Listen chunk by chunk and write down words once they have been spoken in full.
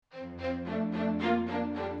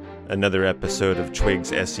another episode of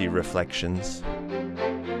Twig's SE Reflections,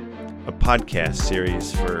 a podcast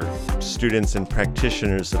series for students and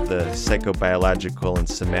practitioners of the psychobiological and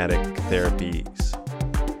somatic therapies.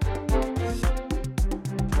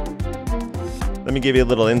 Let me give you a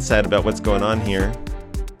little insight about what's going on here.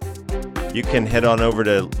 You can head on over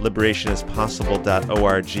to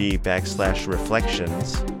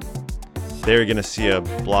liberationispossible.org/reflections. There you're going to see a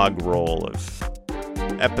blog roll of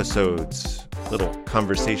episodes, little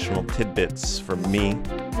conversational tidbits from me,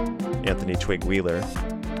 Anthony Twig Wheeler.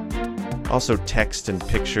 Also text and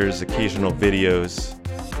pictures, occasional videos,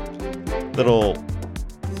 little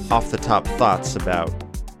off-the-top thoughts about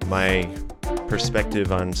my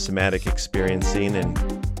perspective on somatic experiencing and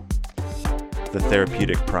the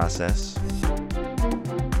therapeutic process.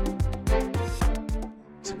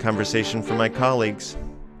 It's a conversation for my colleagues.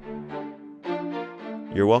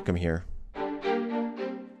 You're welcome here.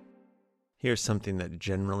 Here's something that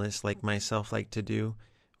generalists like myself like to do.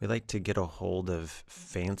 We like to get a hold of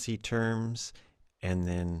fancy terms and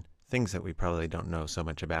then things that we probably don't know so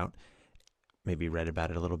much about. Maybe read about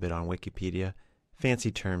it a little bit on Wikipedia.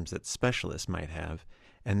 Fancy terms that specialists might have.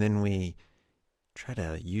 And then we try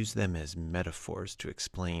to use them as metaphors to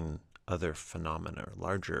explain other phenomena,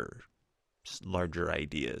 larger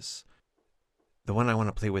ideas. The one I want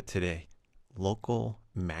to play with today, local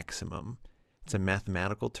maximum. It's a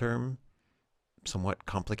mathematical term, somewhat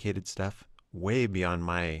complicated stuff, way beyond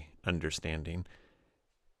my understanding.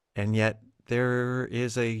 And yet there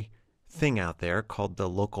is a thing out there called the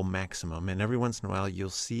local maximum, and every once in a while you'll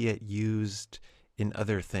see it used in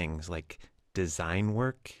other things like design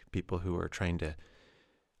work, people who are trying to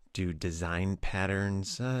do design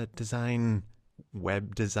patterns, design,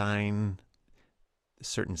 web design,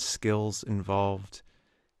 certain skills involved.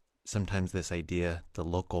 Sometimes this idea, the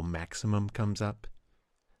local maximum, comes up.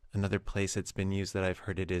 Another place it's been used that I've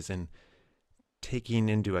heard it is in taking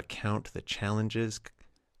into account the challenges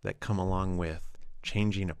that come along with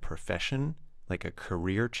changing a profession, like a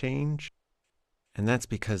career change. And that's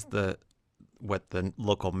because what the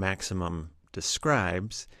local maximum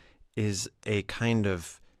describes is a kind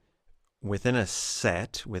of, within a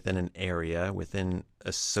set, within an area, within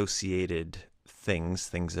associated things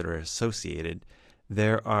that are associated,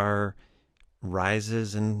 there are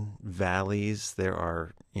rises and valleys, there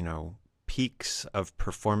are, peaks of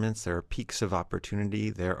performance, there are peaks of opportunity,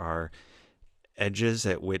 there are edges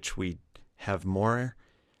at which we have more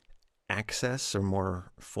access or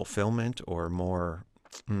more fulfillment or more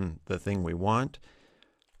the thing we want,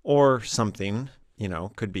 or something,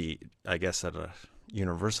 could be, I guess at a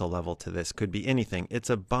universal level to this, could be anything. It's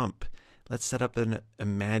a bump. Let's set up an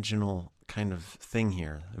imaginal kind of thing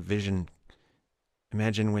here, a vision.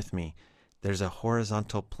 Imagine with me. There's a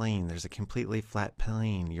horizontal plane. There's a completely flat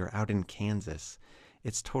plane. You're out in Kansas.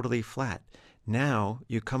 It's totally flat. Now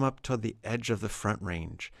you come up to the edge of the Front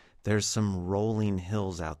Range. There's some rolling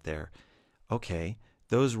hills out there. Okay,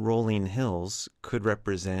 those rolling hills could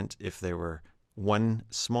represent, if there were one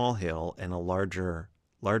small hill and a larger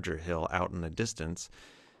hill out in the distance,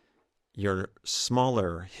 your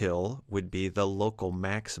smaller hill would be the local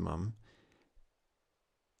maximum.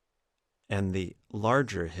 And the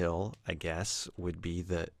larger hill, I guess, would be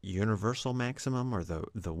the universal maximum, or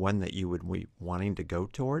the one that you would be wanting to go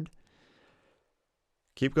toward.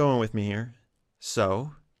 Keep going with me here.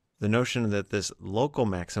 So the notion that this local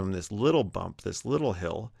maximum, this little bump, this little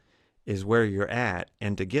hill, is where you're at,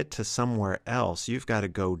 and to get to somewhere else, you've got to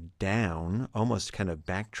go down, almost kind of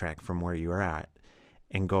backtrack from where you're at,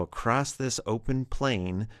 and go across this open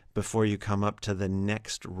plain before you come up to the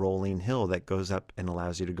next rolling hill that goes up and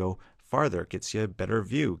allows you to go farther, gets you a better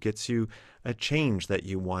view, gets you a change that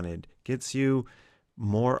you wanted, gets you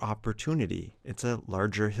more opportunity. It's a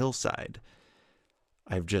larger hillside.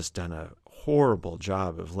 I've just done a horrible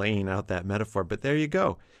job of laying out that metaphor, but there you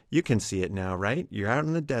go. You can see it now, right? You're out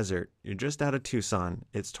in the desert. You're just out of Tucson.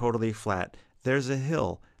 It's totally flat. There's a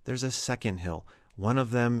hill. There's a second hill. One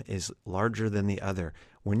of them is larger than the other.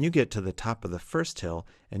 When you get to the top of the first hill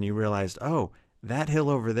and you realize, oh, that hill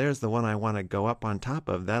over there is the one I want to go up on top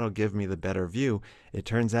of. That'll give me the better view. It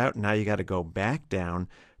turns out now you got to go back down,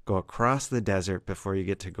 go across the desert before you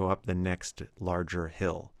get to go up the next larger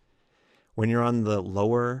hill. When you're on the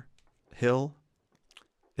lower hill,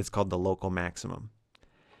 it's called the local maximum.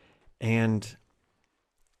 And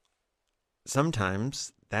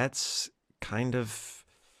sometimes that's kind of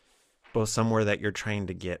both somewhere that you're trying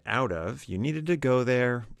to get out of. You needed to go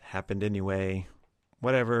there, happened anyway.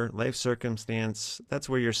 Whatever, life circumstance, that's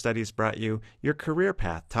where your studies brought you. Your career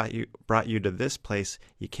path brought you to this place.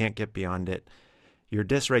 You can't get beyond it. Your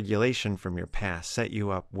dysregulation from your past set you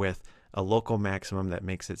up with a local maximum that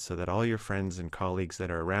makes it so that all your friends and colleagues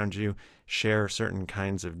that are around you share certain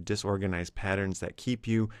kinds of disorganized patterns that keep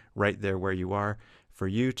you right there where you are. For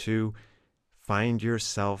you to find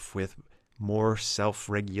yourself with more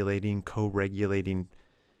self-regulating, co-regulating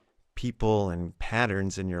people and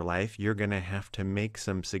patterns in your life, you're going to have to make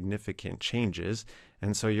some significant changes.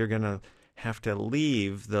 And so you're going to have to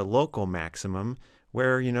leave the local maximum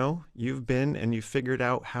where, you've been and you've figured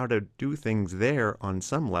out how to do things there on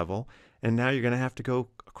some level. And now you're going to have to go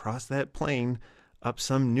across that plain up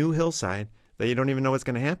some new hillside that you don't even know what's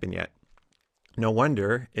going to happen yet. No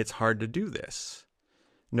wonder it's hard to do this.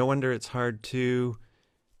 No wonder it's hard to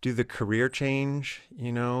do the career change.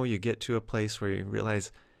 You get to a place where you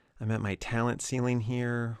realize, I'm at my talent ceiling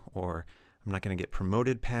here, or I'm not going to get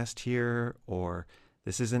promoted past here, or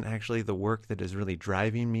this isn't actually the work that is really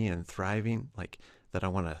driving me and thriving, like that I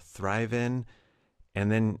want to thrive in. And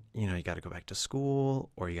then, you got to go back to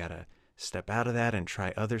school, or you got to step out of that and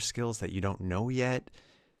try other skills that you don't know yet.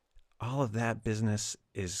 All of that business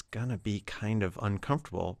is going to be kind of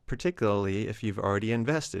uncomfortable, particularly if you've already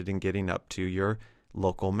invested in getting up to your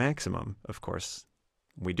local maximum. Of course,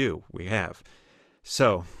 we have.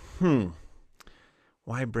 So,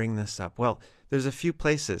 why bring this up? Well, there's a few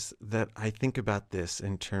places that I think about this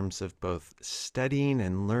in terms of both studying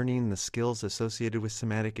and learning the skills associated with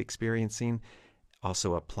somatic experiencing,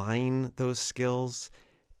 also applying those skills,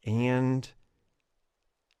 and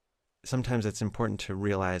sometimes it's important to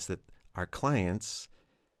realize that our clients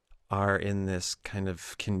are in this kind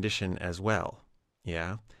of condition as well,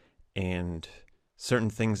 yeah? And certain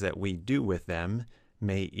things that we do with them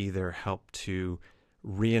may either help to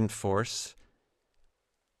reinforce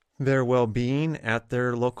their well-being at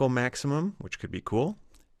their local maximum, which could be cool.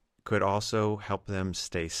 Could also help them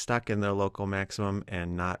stay stuck in their local maximum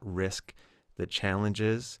and not risk the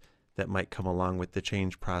challenges that might come along with the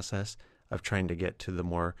change process of trying to get to the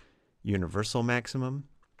more universal maximum.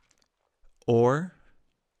 Or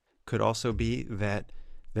could also be that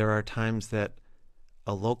there are times that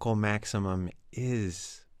a local maximum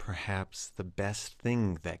is perhaps the best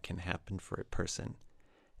thing that can happen for a person.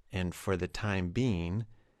 And for the time being,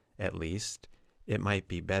 at least, it might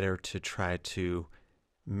be better to try to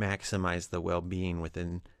maximize the well-being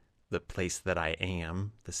within the place that I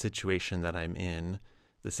am, the situation that I'm in,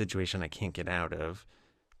 the situation I can't get out of,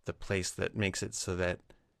 the place that makes it so that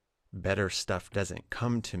better stuff doesn't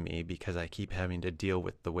come to me because I keep having to deal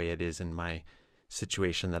with the way it is in my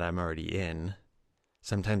situation that I'm already in.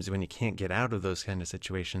 Sometimes when you can't get out of those kind of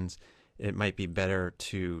situations, it might be better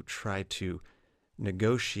to try to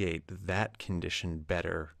negotiate that condition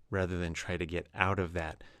better rather than try to get out of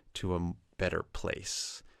that to a better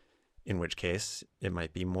place. In which case, it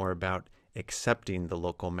might be more about accepting the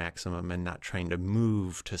local maximum and not trying to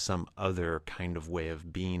move to some other kind of way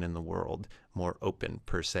of being in the world, more open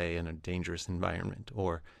per se in a dangerous environment,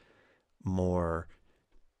 or more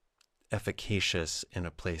efficacious in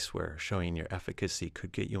a place where showing your efficacy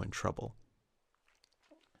could get you in trouble.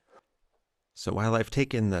 So while I've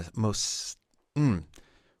taken the most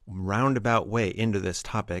roundabout way into this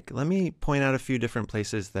topic, let me point out a few different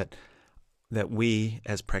places that we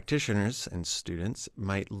as practitioners and students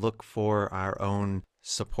might look for our own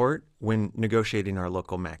support when negotiating our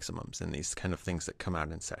local maximums and these kind of things that come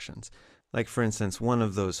out in sessions. Like, for instance, one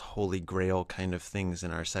of those holy grail kind of things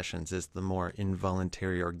in our sessions is the more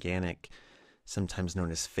involuntary organic, sometimes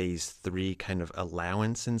known as phase 3 kind of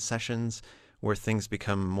allowance in sessions, where things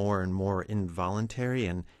become more and more involuntary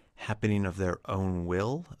and happening of their own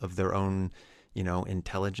will, of their own,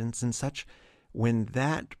 intelligence and such. When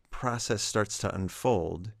that process starts to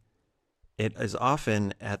unfold, it is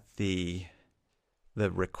often at the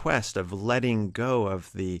request of letting go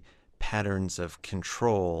of the patterns of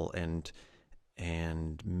control and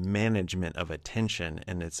management of attention,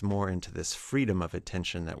 and it's more into this freedom of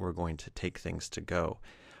attention that we're going to take things to go.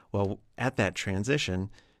 Well, at that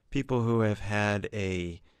transition, people who have had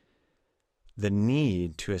the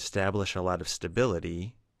need to establish a lot of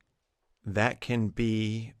stability, that can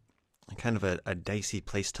be kind of a dicey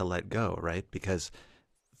place to let go, right? Because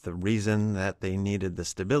the reason that they needed the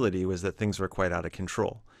stability was that things were quite out of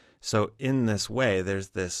control. So in this way, there's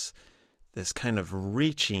this kind of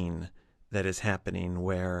reaching that is happening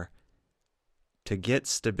where to get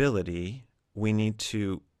stability, we need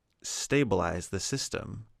to stabilize the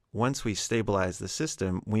system. Once we stabilize the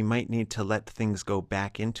system, we might need to let things go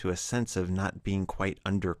back into a sense of not being quite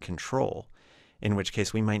under control, in which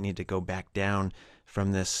case we might need to go back down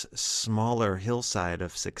from this smaller hillside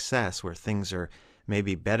of success where things are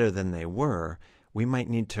maybe better than they were. We might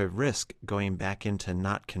need to risk going back into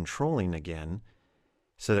not controlling again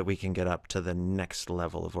so that we can get up to the next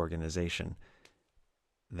level of organization.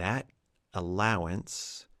 That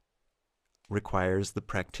allowance requires the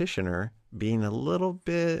practitioner being a little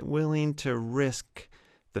bit willing to risk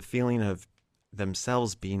the feeling of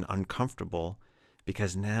themselves being uncomfortable,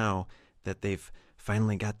 because now that they've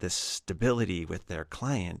finally got this stability with their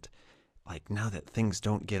client, like now that things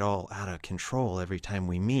don't get all out of control every time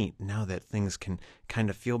we meet, now that things can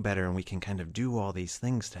kind of feel better and we can kind of do all these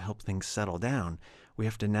things to help things settle down, we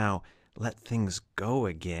have to now let things go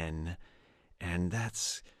again. And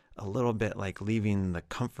that's a little bit like leaving the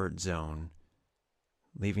comfort zone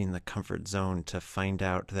to find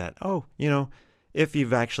out that, oh, if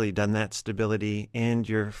you've actually done that stability and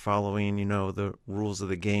you're following, the rules of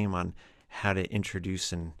the game on how to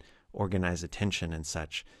introduce and organize attention and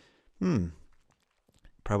such,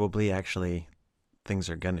 probably actually things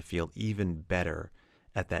are going to feel even better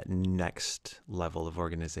at that next level of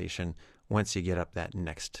organization once you get up that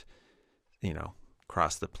next,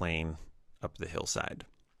 cross the plane, up the hillside.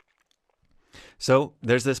 So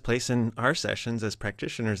there's this place in our sessions as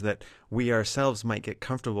practitioners that we ourselves might get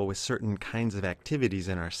comfortable with certain kinds of activities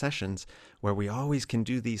in our sessions where we always can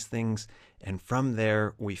do these things. And from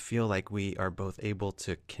there, we feel like we are both able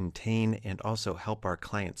to contain and also help our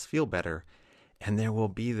clients feel better. And there will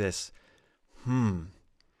be this,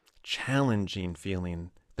 challenging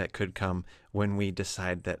feeling that could come when we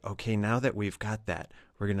decide that, okay, now that we've got that,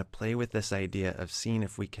 we're going to play with this idea of seeing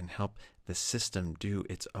if we can help the system do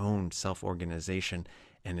its own self-organization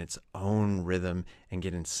and its own rhythm and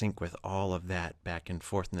get in sync with all of that back and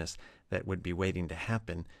forthness that would be waiting to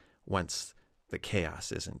happen once the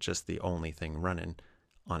chaos isn't just the only thing running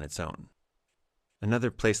on its own.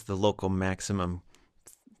 Another place the local maximum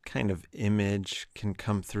kind of image can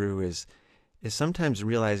come through is sometimes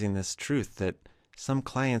realizing this truth that some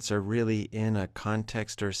clients are really in a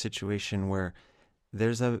context or a situation where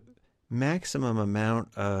there's a maximum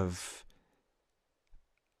amount of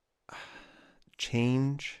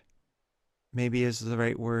change, maybe is the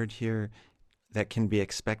right word here, that can be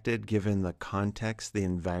expected given the context, the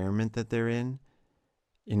environment that they're in.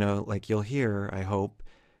 Like you'll hear, I hope,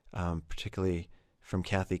 particularly from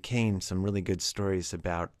Kathy Kane, some really good stories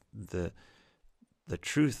about the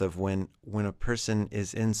truth of when a person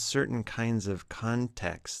is in certain kinds of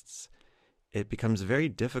contexts, it becomes very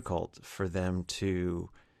difficult for them to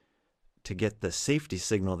get the safety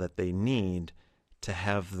signal that they need to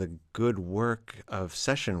have the good work of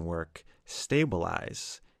session work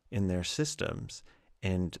stabilize in their systems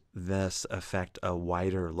and thus affect a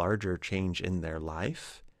wider, larger change in their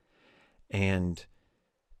life. And,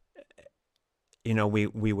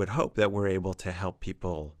 we would hope that we're able to help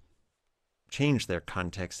people change their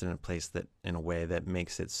context in a way that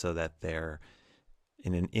makes it so that they're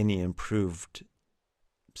in any improved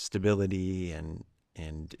stability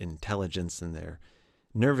and intelligence in their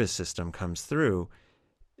nervous system comes through,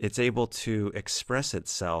 it's able to express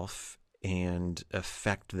itself and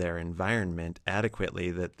affect their environment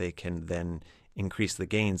adequately that they can then increase the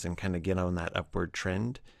gains and kind of get on that upward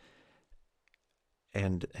trend.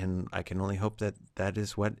 And I can only hope that that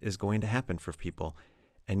is what is going to happen for people.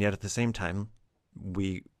 And yet at the same time,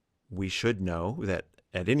 we should know that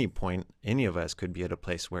at any point, any of us could be at a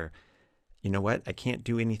place where, I can't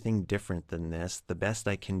do anything different than this. The best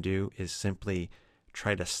I can do is simply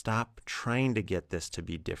try to stop trying to get this to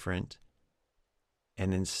be different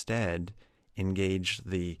and instead engage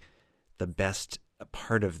the best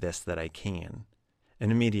part of this that I can.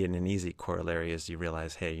 An immediate and easy corollary is you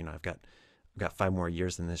realize, hey, I've got 5 more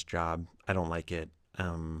years in this job. I don't like it. I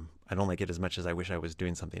don't like it as much as I wish I was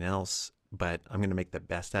doing something else, but I'm going to make the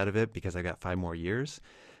best out of it because I got 5 more years.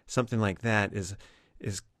 Something like that is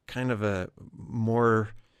kind of a more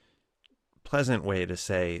pleasant way to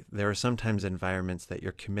say there are sometimes environments that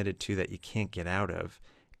you're committed to that you can't get out of,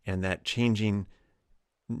 and that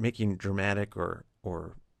making dramatic or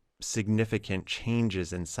significant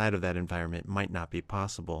changes inside of that environment might not be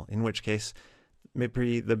possible, in which case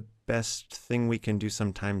maybe the best thing we can do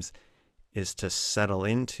sometimes is to settle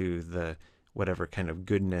into the whatever kind of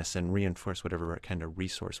goodness and reinforce whatever kind of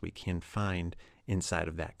resource we can find inside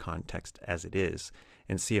of that context as it is,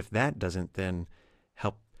 and see if that doesn't then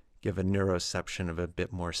help give a neuroception of a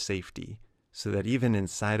bit more safety, so that even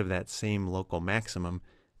inside of that same local maximum,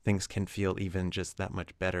 things can feel even just that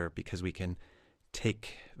much better because we can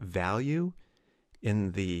take value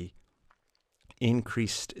in the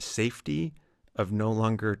increased safety of no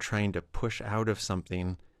longer trying to push out of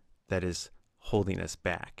something that is holding us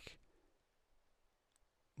back.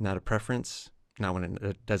 Not a preference, not when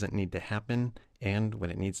it doesn't need to happen, and when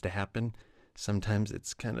it needs to happen, sometimes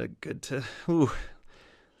it's kind of good to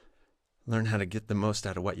Learn how to get the most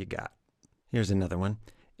out of what you got. Here's another one.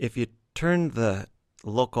 If you turn the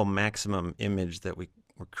local maximum image that we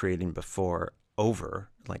were creating before over,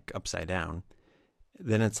 like upside down,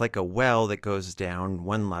 then it's like a well that goes down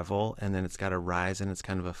one level and then it's got to rise and it's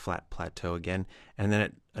kind of a flat plateau again. And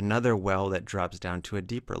then another well that drops down to a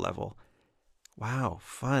deeper level. Wow,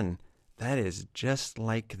 fun. That is just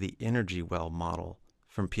like the energy well model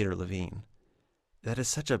from Peter Levine. That is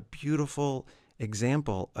such a beautiful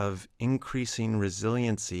example of increasing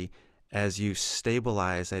resiliency as you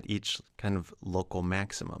stabilize at each kind of local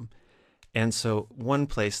maximum. And so one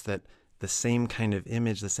place that the same kind of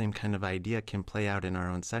image, the same kind of idea can play out in our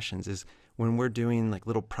own sessions is when we're doing like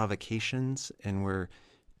little provocations and we're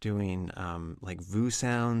doing like VU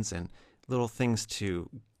sounds and little things to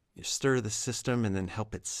stir the system and then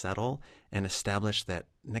help it settle and establish that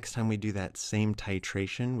next time we do that same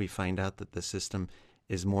titration, we find out that the system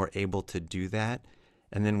is more able to do that.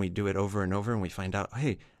 And then we do it over and over and we find out,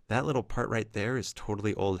 hey, that little part right there is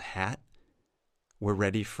totally old hat. We're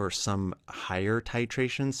ready for some higher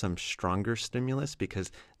titration, some stronger stimulus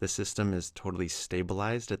because the system is totally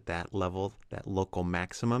stabilized at that level, that local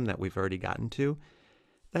maximum that we've already gotten to.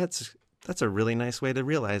 That's a really nice way to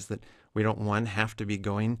realize that we don't, one, have to be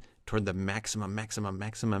going toward the maximum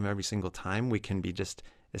every single time. We can be just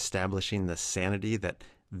establishing the sanity that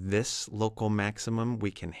this local maximum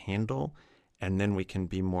we can handle, and then we can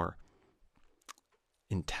be more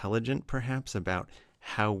intelligent perhaps about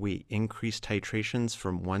how we increase titrations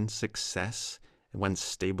from one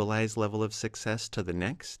stabilized level of success to the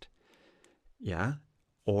next. Yeah.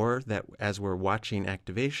 Or that as we're watching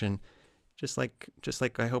activation, just like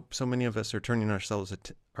I hope so many of us are turning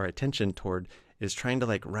our attention toward, is trying to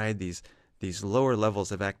like ride these lower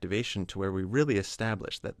levels of activation to where we really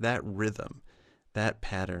establish that rhythm, that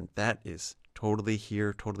pattern, that is totally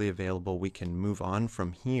here, totally available. We can move on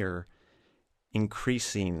from here,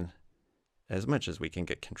 increasing as much as we can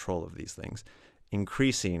get control of these things,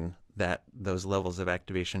 increasing those levels of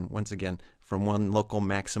activation. Once again, from one local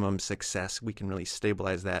maximum success, we can really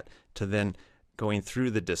stabilize that to then going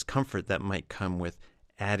through the discomfort that might come with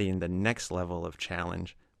adding the next level of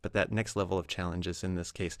challenge. But that next level of challenge is, in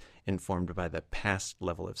this case, informed by the past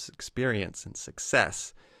level of experience and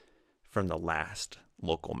success from the last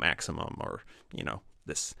local maximum, or,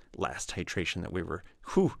 this last titration that we were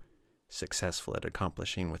successful at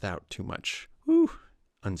accomplishing without too much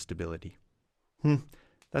instability.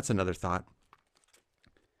 That's another thought.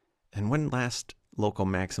 And one last local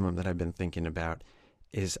maximum that I've been thinking about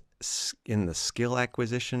is in the skill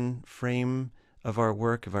acquisition frame of our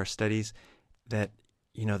work, of our studies, that,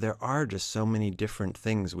 there are just so many different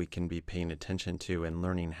things we can be paying attention to and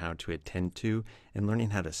learning how to attend to and learning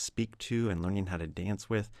how to speak to and learning how to dance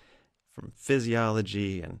with, from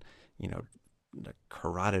physiology and, the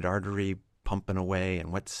carotid artery pumping away and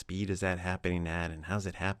what speed is that happening at and how's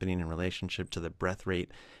it happening in relationship to the breath rate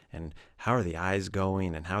and how are the eyes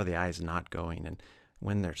going and how are the eyes not going, and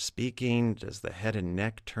when they're speaking, does the head and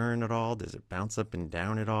neck turn at all? Does it bounce up and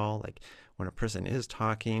down at all? Like when a person is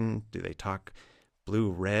talking, do they talk blue,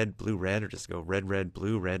 red, or just go red,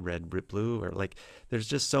 blue, red, blue? Or like there's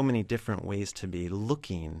just so many different ways to be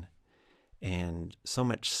looking and so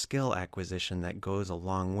much skill acquisition that goes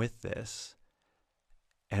along with this.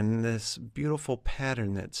 And this beautiful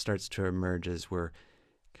pattern that starts to emerge as we're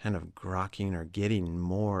kind of grokking or getting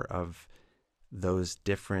more of those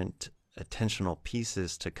different attentional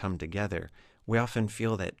pieces to come together. We often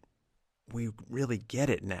feel that we really get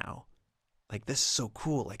it now. Like, this is so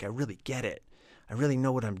cool. Like, I really get it. I really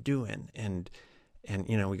know what I'm doing. And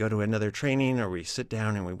we go to another training, or we sit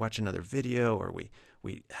down and we watch another video, or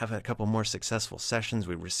we have a couple more successful sessions.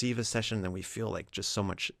 We receive a session, then we feel like just so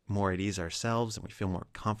much more at ease ourselves, and we feel more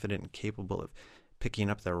confident and capable of picking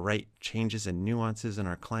up the right changes and nuances in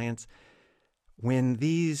our clients. When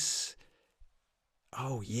these,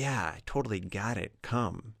 oh yeah, I totally got it,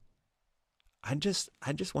 come, I just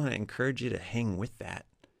want to encourage you to hang with that.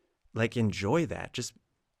 Like, enjoy that. Just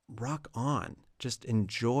rock on. Just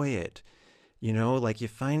enjoy it. Like, you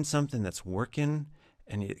find something that's working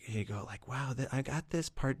and you go like, wow, I got this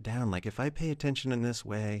part down. Like, if I pay attention in this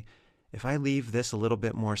way, if I leave this a little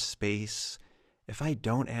bit more space, if I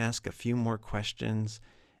don't ask a few more questions,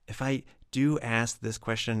 if I do ask this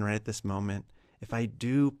question right at this moment, if I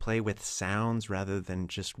do play with sounds rather than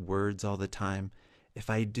just words all the time,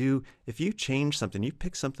 if you change something, you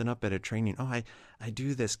pick something up at a training, I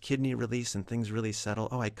do this kidney release and things really settle.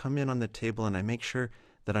 I come in on the table and I make sure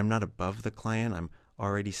that I'm not above the client. I'm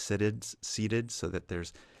already seated so that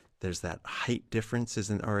there's that height difference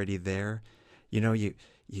isn't already there.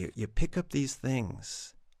 You pick up these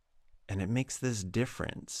things and it makes this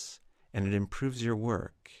difference. and it improves your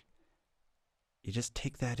work, you just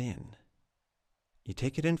take that in. You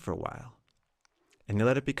take it in for a while, and you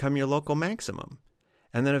let it become your local maximum.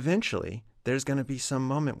 And then eventually, there's going to be some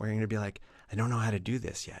moment where you're going to be like, I don't know how to do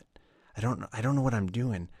this yet. I don't know what I'm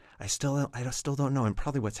doing. I still don't know. And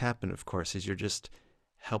probably what's happened, of course, is you're just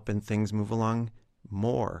helping things move along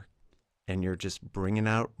more, and you're just bringing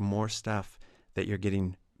out more stuff that you're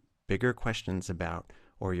getting bigger questions about,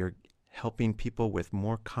 or you're helping people with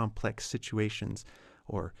more complex situations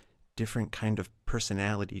or different kind of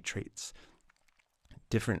personality traits,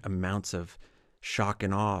 different amounts of shock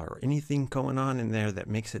and awe, or anything going on in there that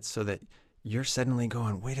makes it so that you're suddenly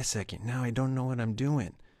going, wait a second, now I don't know what I'm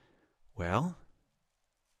doing. Well,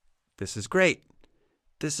 this is great.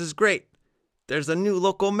 This is great. There's a new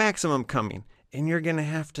local maximum coming, and you're going to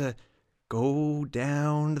have to go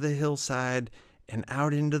down the hillside and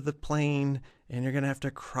out into the plain, and you're going to have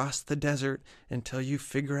to cross the desert until you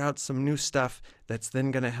figure out some new stuff that's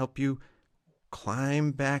then going to help you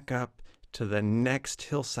climb back up to the next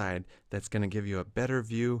hillside that's going to give you a better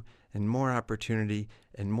view and more opportunity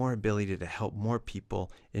and more ability to help more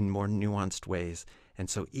people in more nuanced ways. And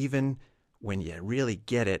so even when you really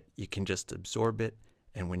get it, you can just absorb it.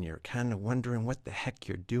 And when you're kind of wondering what the heck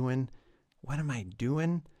you're doing, what am I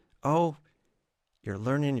doing? Oh, you're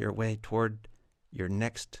learning your way toward your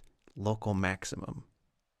next local maximum.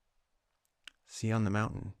 See you on the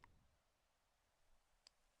mountain.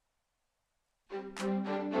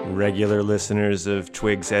 Regular listeners of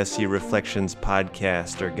Twig's SE Reflections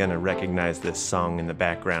podcast are going to recognize this song in the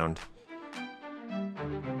background.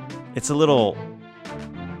 It's a little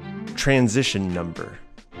transition number.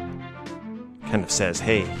 Kind of says,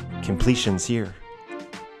 hey, completion's here.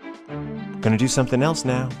 Gonna do something else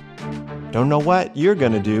now. Don't know what you're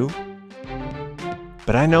gonna do,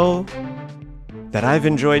 but I know that I've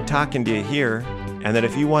enjoyed talking to you here, and that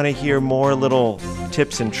if you want to hear more little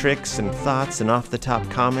tips and tricks and thoughts and off-the-top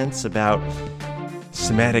comments about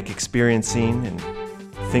somatic experiencing and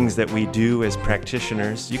things that we do as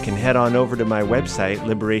practitioners, you can head on over to my website,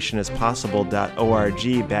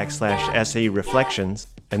 liberationispossible.org/SE Reflections,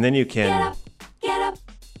 and then you can...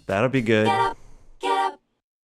 That'll be good.